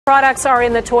Products are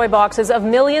in the toy boxes of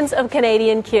millions of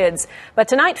Canadian kids. But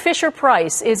tonight,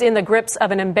 Fisher-Price is in the grips of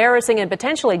an embarrassing and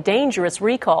potentially dangerous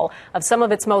recall of some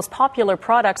of its most popular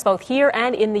products, both here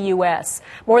and in the U.S.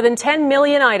 More than 10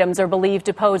 million items are believed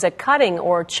to pose a cutting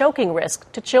or choking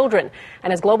risk to children.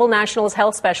 And as Global Nationals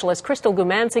health specialist Crystal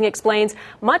Gumansing explains,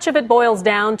 much of it boils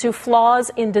down to flaws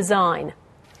in design.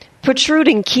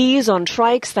 Protruding keys on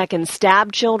trikes that can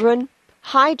stab children,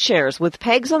 high chairs with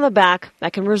pegs on the back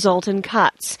that can result in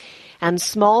cuts, and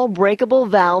small breakable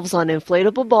valves on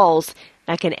inflatable balls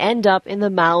that can end up in the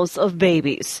mouths of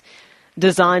babies.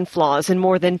 Design flaws in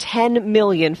more than 10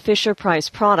 million Fisher-Price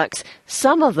products.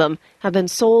 Some of them have been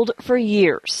sold for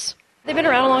years. They've been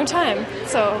around a long time,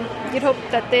 so you'd hope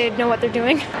that they know what they're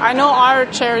doing. I know our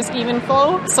chair is even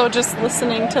flow, so just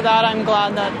listening to that, I'm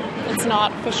glad that it's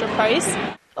not Fisher-Price.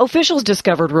 Officials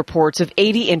discovered reports of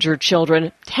 80 injured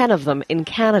children, 10 of them in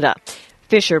Canada.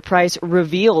 Fisher-Price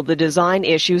revealed the design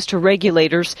issues to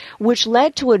regulators, which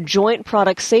led to a joint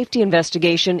product safety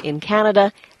investigation in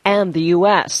Canada and the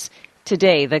U.S.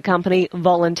 Today, the company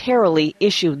voluntarily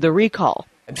issued the recall.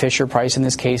 Fisher-Price in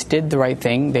this case did the right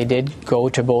thing. They did go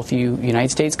to both the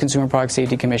United States Consumer Product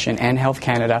Safety Commission and Health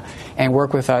Canada and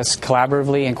work with us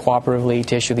collaboratively and cooperatively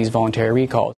to issue these voluntary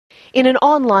recalls. In an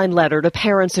online letter to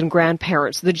parents and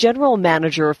grandparents, the general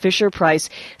manager of Fisher-Price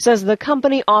says the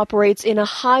company operates in a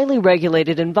highly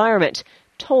regulated environment.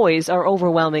 Toys are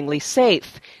overwhelmingly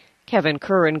safe. Kevin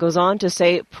Curran goes on to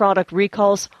say product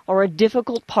recalls are a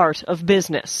difficult part of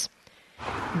business.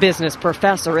 Business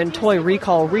professor and toy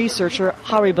recall researcher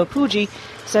Hari Bapuji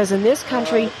says in this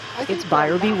country, it's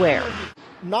buyer beware.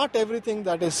 Not everything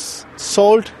that is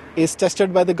sold is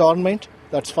tested by the government.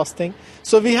 That's first thing.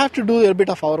 So we have to do a bit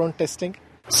of our own testing.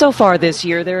 So far this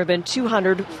year, there have been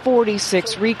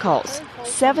 246 recalls.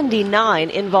 79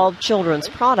 involve children's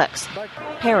products.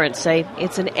 Parents say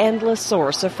it's an endless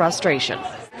source of frustration.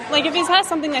 Like if he has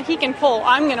something that he can pull,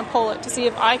 I'm going to pull it to see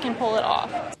if I can pull it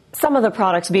off. Some of the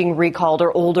products being recalled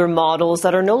are older models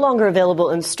that are no longer available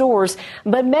in stores,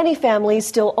 but many families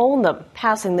still own them,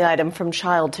 passing the item from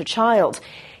child to child.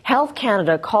 Health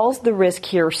Canada calls the risk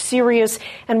here serious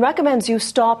and recommends you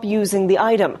stop using the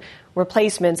item.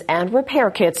 Replacements and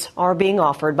repair kits are being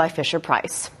offered by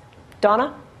Fisher-Price.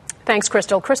 Donna? Thanks,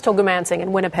 Crystal. Crystal Gumansing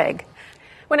in Winnipeg.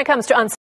 When it comes to